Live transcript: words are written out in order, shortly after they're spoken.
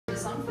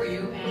song for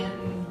you,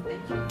 and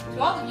thank you to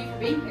all of you for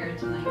being here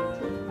tonight.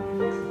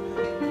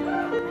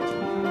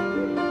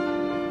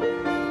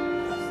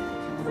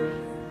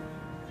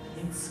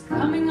 It's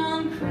coming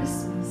on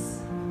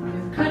Christmas,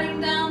 they're cutting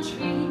down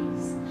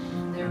trees,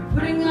 they're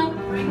putting up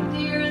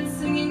reindeer and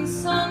singing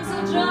songs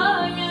of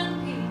joy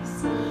and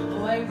peace.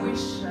 Oh, I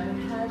wish I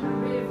had a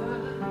river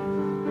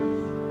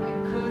I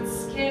could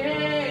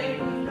skate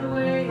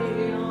away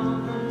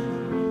on,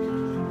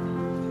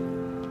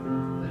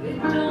 but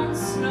it don't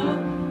snow,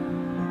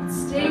 it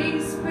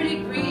stays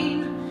pretty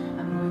green.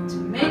 I'm going to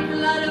make a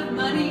lot of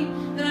money,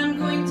 then I'm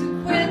going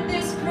to quit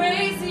this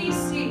crazy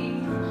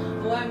scene.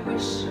 Oh, I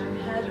wish I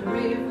had a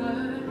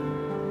river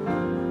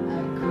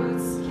I could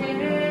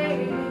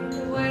skate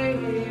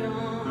away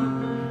on.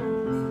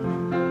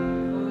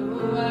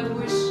 Oh, I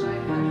wish I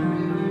had a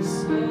river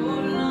so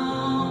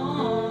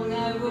long I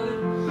would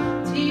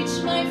teach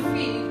my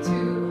feet to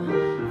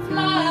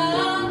fly.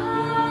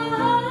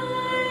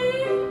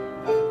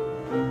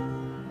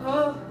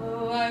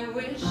 Oh, I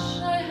wish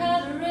I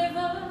had a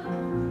river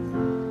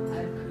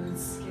I could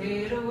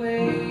skate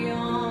away on.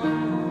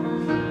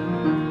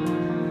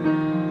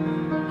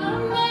 I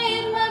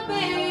made my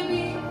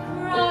baby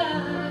cry.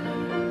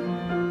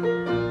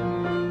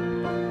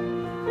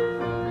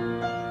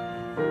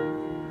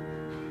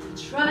 You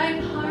tried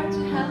hard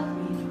to help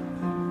me,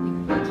 you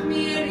put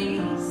me at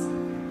ease.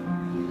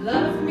 You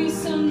loved me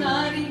so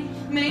naughty,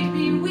 made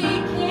me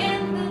weak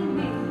in the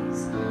knees.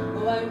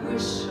 Oh, I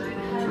wish I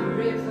had a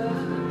river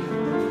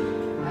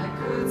I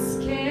could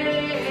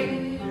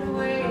skate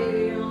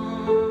away on.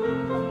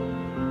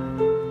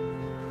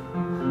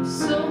 I'm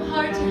so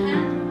hard to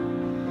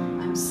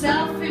handle, I'm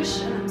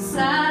selfish and I'm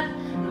sad.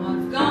 Now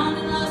I've gone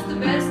and lost the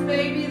best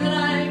baby that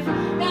I've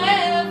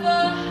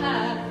ever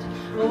had.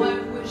 Oh, I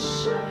wish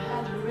I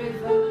had a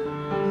river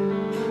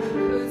I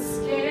could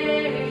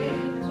skate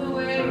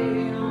away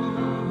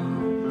on.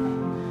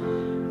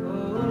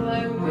 Oh,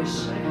 I wish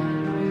I had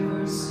a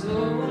river so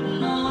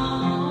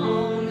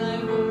long I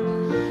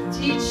would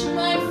teach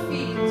my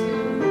feet to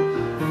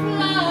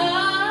fly.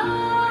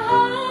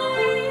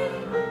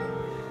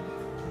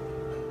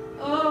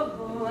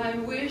 Oh, I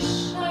wish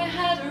I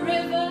had a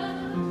river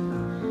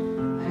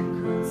I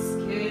could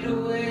skate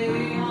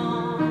away on.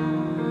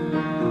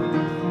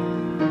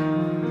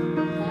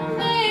 I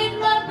made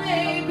my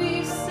baby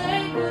say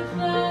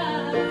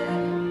goodbye.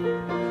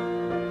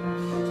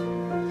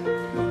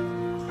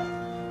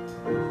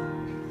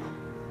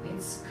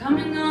 It's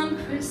coming on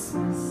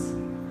Christmas,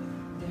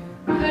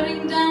 they're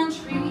cutting down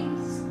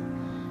trees,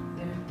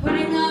 they're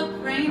putting up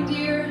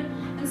reindeer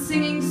and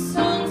singing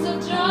songs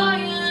of joy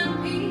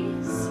and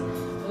peace.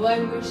 Oh, I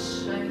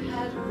wish I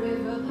had a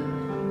river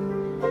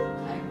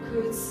I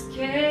could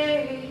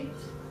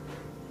skate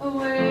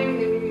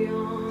away